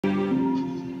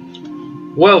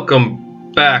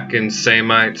Welcome back,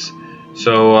 Insamites.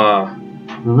 So,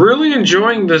 really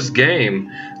enjoying this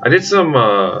game. I did some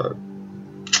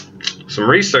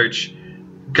research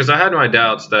because I had my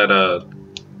doubts that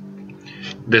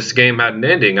this game had an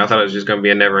ending. I thought it was just going to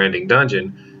be a never-ending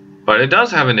dungeon, but it does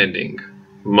have an ending.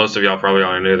 Most of y'all probably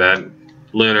already knew that.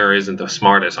 Lunar isn't the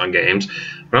smartest on games,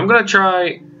 but I'm going to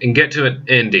try and get to an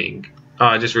ending. Oh,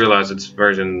 I just realized it's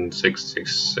version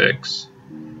 666.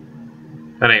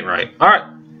 That ain't right. Alright,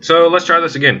 so let's try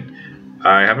this again.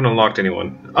 I haven't unlocked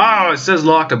anyone. Oh, it says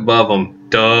locked above them.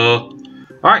 Duh.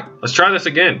 Alright, let's try this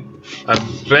again. I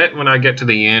bet when I get to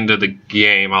the end of the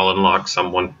game, I'll unlock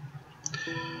someone.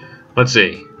 Let's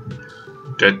see.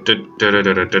 I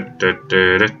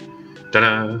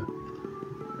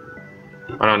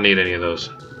don't need any of those.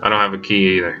 I don't have a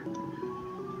key either.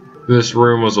 This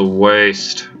room was a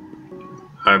waste.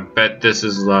 I bet this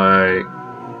is like...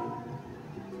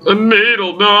 a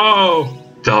needle, no!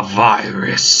 The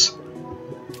virus.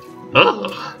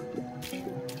 Ugh.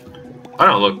 I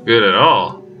don't look good at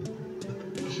all.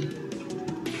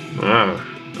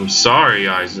 I'm sorry,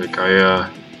 Isaac. I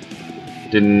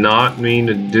did not mean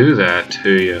to do that to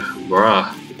you,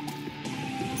 bruh.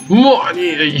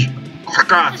 Money! I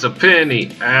got a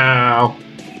penny. Ow.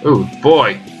 Oh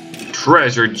boy.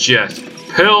 Treasure chest.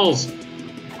 Pills.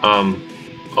 A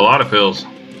lot of pills.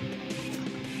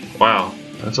 Wow.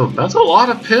 That's a lot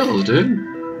of pills, dude.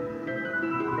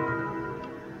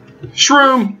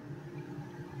 Shroom.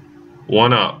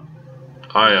 One up.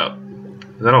 Eye up.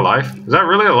 Is that a life? Is that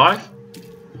really a life?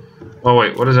 Oh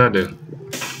wait, what does that do?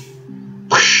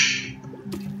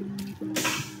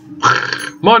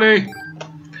 Money.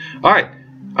 All right,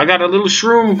 I got a little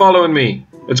shroom following me.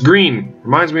 It's green.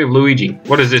 Reminds me of Luigi.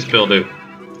 What does this pill do?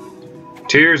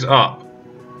 Tears up.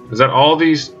 Is that all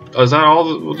these? Is that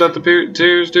all that the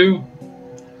tears do?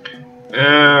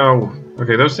 Ow.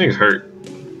 Okay, those things hurt.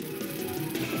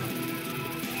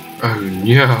 Oh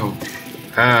no.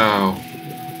 Ow.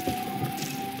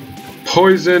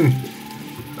 Poison.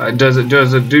 Does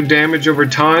it do damage over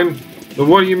time? But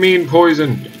what do you mean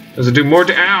poison? Does it do more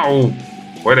to ow?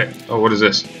 Oh, what is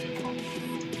this?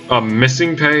 A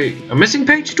missing page. A missing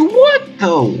page to what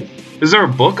though? Is there a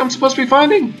book I'm supposed to be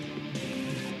finding?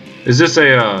 Is this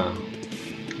a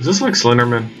is this like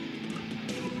Slenderman?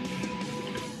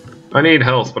 I need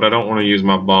health, but I don't want to use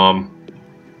my bomb.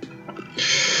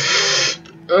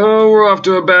 Oh, we're off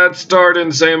to a bad start,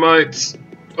 Insamites.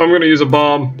 I'm gonna use a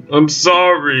bomb. I'm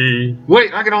sorry.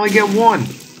 Wait, I can only get one.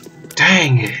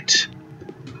 Dang it.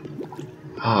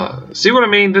 See what I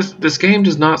mean? This game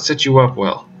does not set you up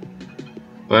well.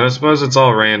 But I suppose it's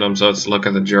all random, so let's look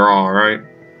at the draw, right?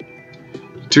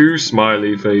 2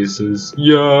 smiley faces.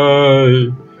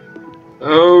 Yay!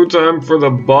 Oh, time for the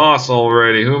boss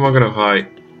already. Who am I gonna fight?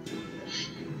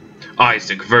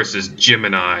 Isaac versus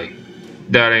Gemini.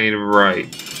 That ain't right.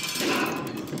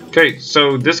 Okay,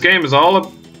 so this game is all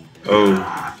up.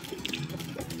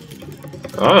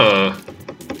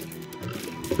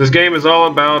 This game is all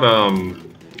about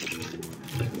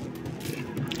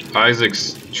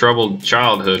Isaac's troubled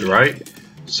childhood, right?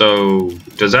 So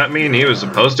does that mean he was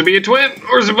supposed to be a twin,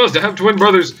 or supposed to have twin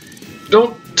brothers?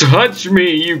 Don't touch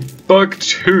me, you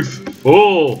buck-toothed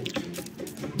fool!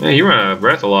 Man, you run out of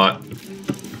breath a lot.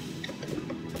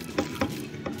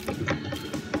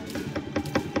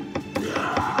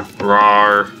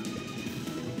 Rawr.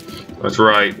 That's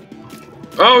right.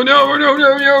 Oh no,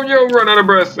 run out of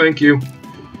breath, thank you.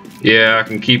 Yeah, I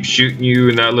can keep shooting you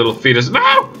in that little fetus.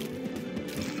 No!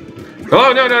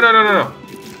 Oh, no.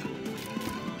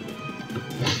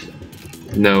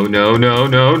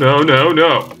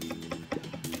 No.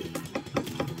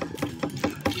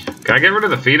 Can I get rid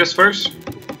of the fetus first?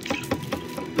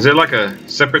 Is it like a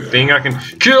separate thing I can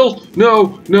kill?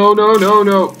 No.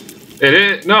 It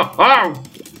is, no, oh!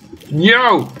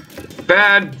 Yo!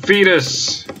 Bad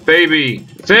fetus, baby.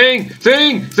 Thing!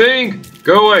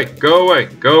 Go away.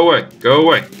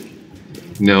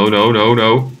 No.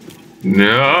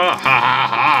 No,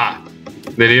 ha.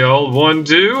 Did the old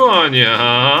 1-2 on ya,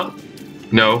 huh?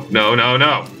 No.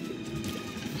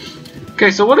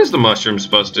 Okay, so what is the mushroom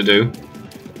supposed to do?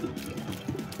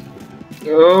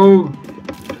 Oh,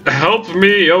 help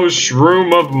me, oh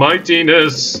shroom of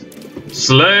mightiness.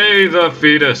 Slay the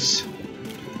fetus.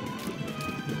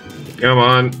 Come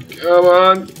on.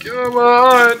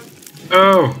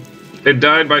 Oh, it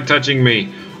died by touching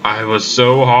me. I was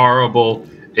so horrible.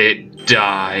 It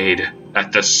died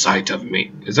at the sight of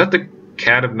me. Is that the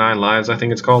Cat of 9 Lives, I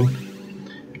think it's called?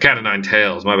 Cat of 9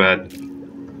 Tails, my bad.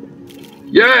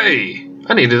 Yay!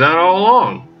 I needed that all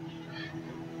along.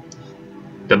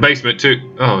 The basement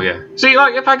too. Oh yeah. See,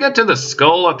 like if I get to the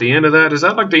skull at the end of that, is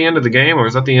that like the end of the game or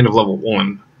is that the end of level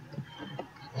 1?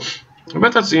 I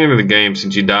bet that's the end of the game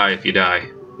since you die if you die.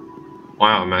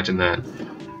 Wow, imagine that.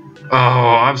 Oh,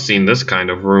 I've seen this kind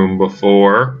of room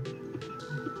before.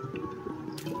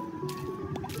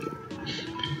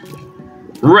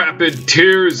 Rapid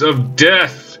tears of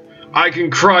death. I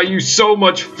can cry you so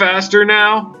much faster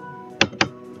now.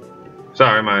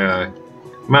 Sorry, my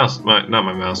mouse, not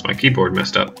my mouse, my keyboard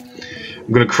messed up.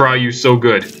 I'm gonna cry you so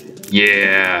good.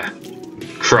 Yeah.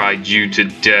 Cried you to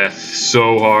death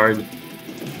so hard.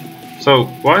 So,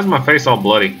 why is my face all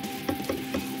bloody?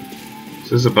 Is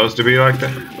this supposed to be like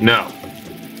that? No.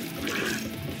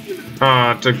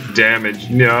 Ah, I took damage.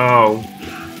 No.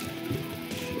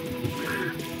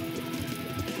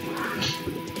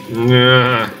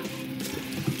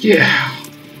 Yeah.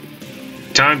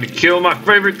 Time to kill my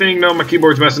favorite thing. No, my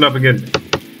keyboard's messing up again.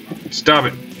 Stop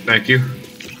it. Thank you.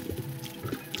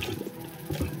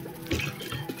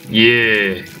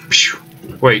 Yeah.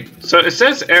 Wait, so it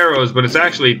says arrows, but it's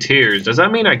actually tears. Does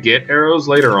that mean I get arrows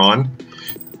later on?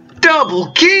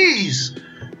 Double keys!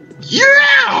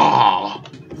 Yeah!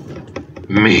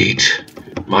 Meet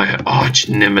my arch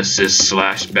nemesis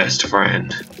 / best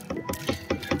friend.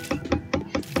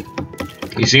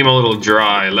 You seem a little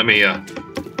dry. Let me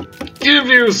give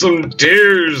you some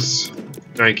tears.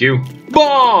 Thank you.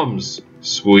 Bombs!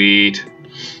 Sweet.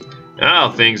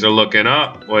 Now things are looking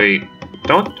up. Wait,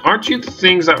 aren't you the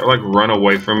things that like run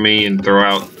away from me and throw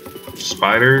out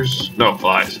spiders? No,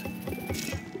 flies.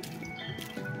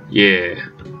 Yeah,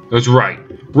 that's right.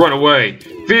 Run away.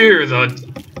 Fear the...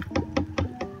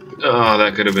 Oh,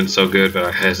 that could have been so good, but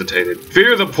I hesitated.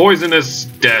 Fear the poisonous,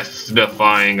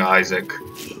 death-defying Isaac.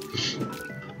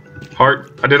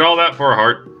 Heart. I did all that for a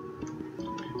heart.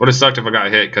 Would have sucked if I got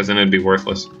hit, because then it'd be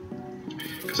worthless.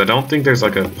 Because I don't think there's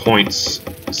like a points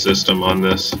system on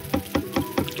this.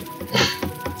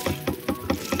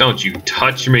 Don't you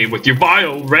touch me with your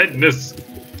vile redness!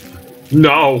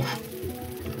 No!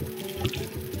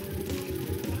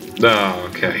 Oh,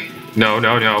 okay. No,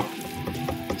 no, no.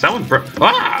 Is that one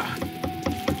ah!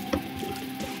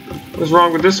 What's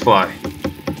wrong with this fly?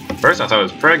 First I thought it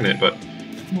was pregnant, but...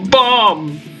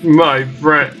 Bomb! My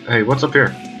friend! Hey, what's up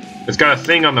here? It's got a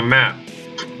thing on the map.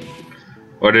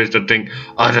 What is the thing?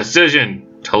 A decision!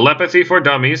 Telepathy for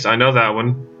dummies, I know that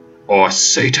one. Or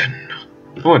Satan.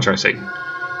 I want to try Satan.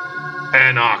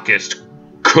 Anarchist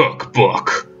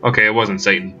cookbook. Okay, it wasn't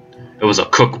Satan. It was a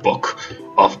cookbook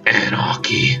of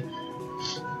anarchy.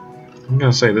 I'm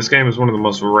gonna say, this game is one of the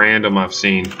most random I've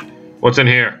seen. What's in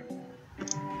here?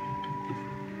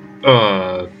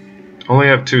 Only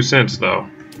have 2 cents though.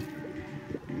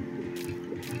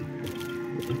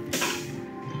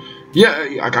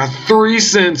 Yeah, I got 3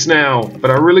 cents now,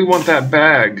 but I really want that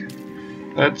bag.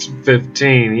 That's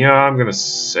 15. Yeah, I'm gonna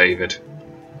save it.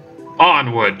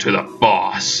 Onward to the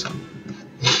boss.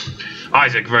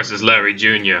 Isaac versus Larry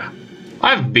Jr.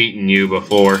 I've beaten you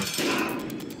before.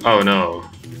 Oh no.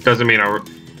 Doesn't mean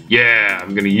yeah,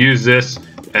 I'm gonna use this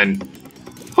and...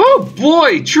 Oh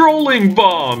boy, trolling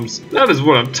bombs! That is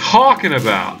what I'm talking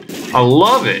about. I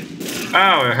love it.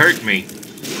 Ow, it hurt me.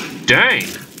 Dang.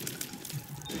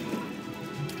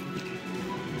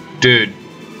 Dude.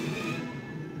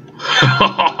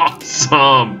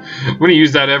 Awesome. I'm gonna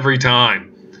use that every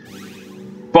time.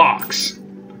 Box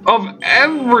of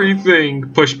everything.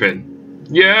 Pushpin.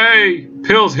 Yay!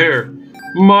 Pills here.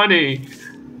 Money.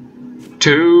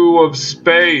 2 of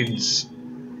spades.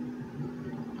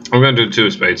 I'm gonna do 2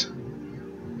 of spades.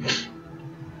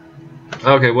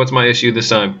 Okay, what's my issue this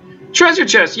time? Treasure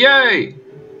chest, yay!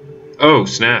 Oh,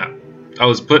 snap. I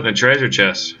was put in a treasure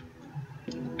chest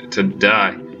to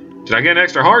die. Did I get an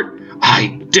extra heart? I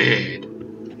did.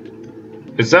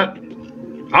 Is that...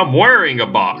 I'm wearing a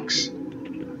box.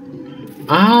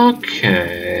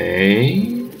 Okay.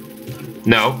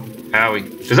 No.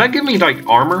 Owie. Does that give me, like,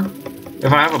 armor?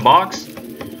 If I have a box?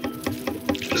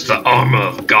 It's the armor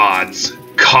of gods.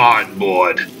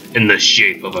 Cardboard in the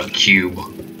shape of a cube.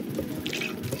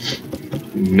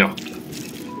 No.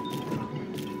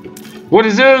 What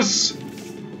is this?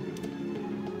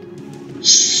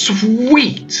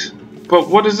 Sweet. But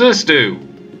what does this do?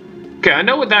 Okay, I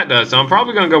know what that does, so I'm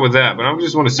probably gonna go with that, but I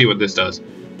just want to see what this does.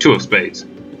 2 of spades.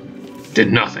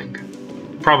 Did nothing.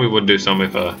 Probably would do some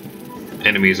if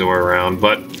enemies were around,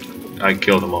 but I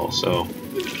killed them all, so.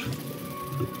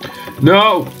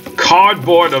 No!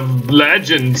 Cardboard of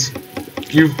legends!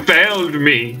 You failed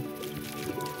me!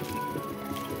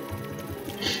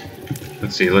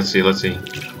 Let's see, let's see, let's see.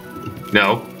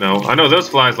 No, no. I know those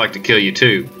flies like to kill you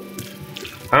too.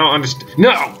 I don't understand.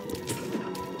 No!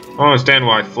 don't understand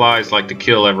why flies like to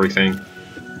kill everything.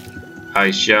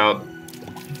 I shout,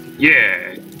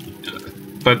 yeah.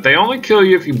 But they only kill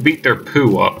you if you beat their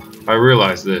poo up. I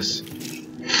realize this.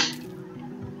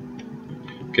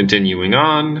 Continuing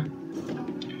on.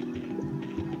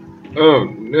 Oh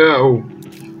no.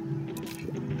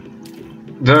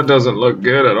 That doesn't look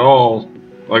good at all.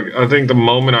 Like, I think the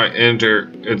moment I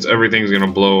enter, everything's gonna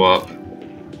blow up.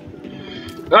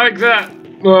 Like that!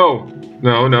 No!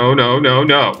 No, no, no, no,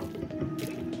 no!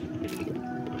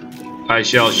 I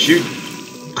shall shoot.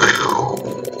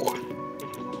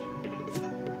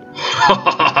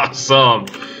 Some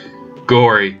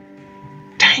gory.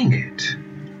 Dang it.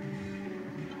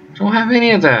 Don't have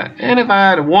any of that. And if I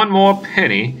had one more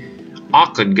penny,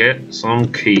 I could get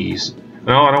some keys.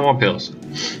 No, I don't want pills.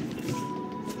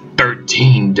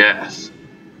 13 death.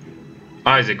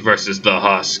 Isaac versus the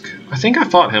Husk. I think I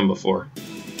fought him before.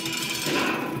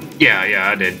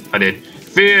 Yeah, I did.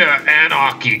 Fear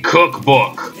Anarchy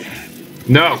Cookbook.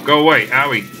 No, go away,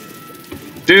 owie.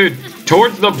 Dude,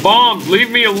 towards the bombs, leave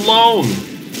me alone.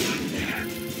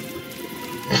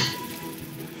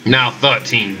 Now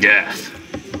 13 death.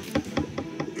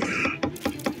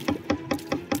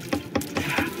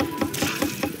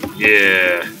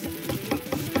 Yeah.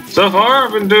 So far,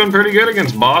 I've been doing pretty good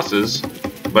against bosses,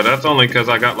 but that's only because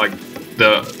I got like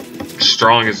the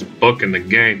strongest book in the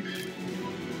game.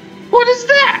 What is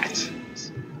that?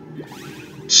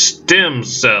 Stem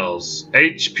cells.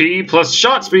 HP plus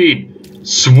shot speed.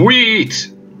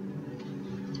 Sweet.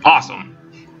 Awesome.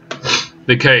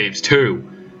 The caves too.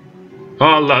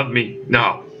 Oh, love me.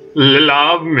 No.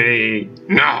 Love me.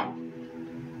 No.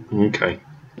 Okay.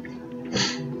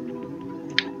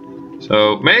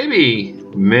 So maybe,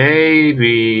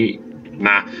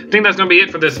 nah. I think that's gonna be it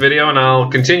for this video, and I'll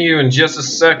continue in just a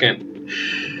second.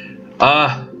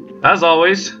 As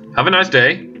always, have a nice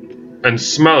day, and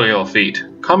smell your feet.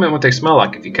 Comment what they smell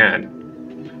like if you can.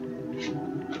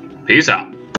 Peace out.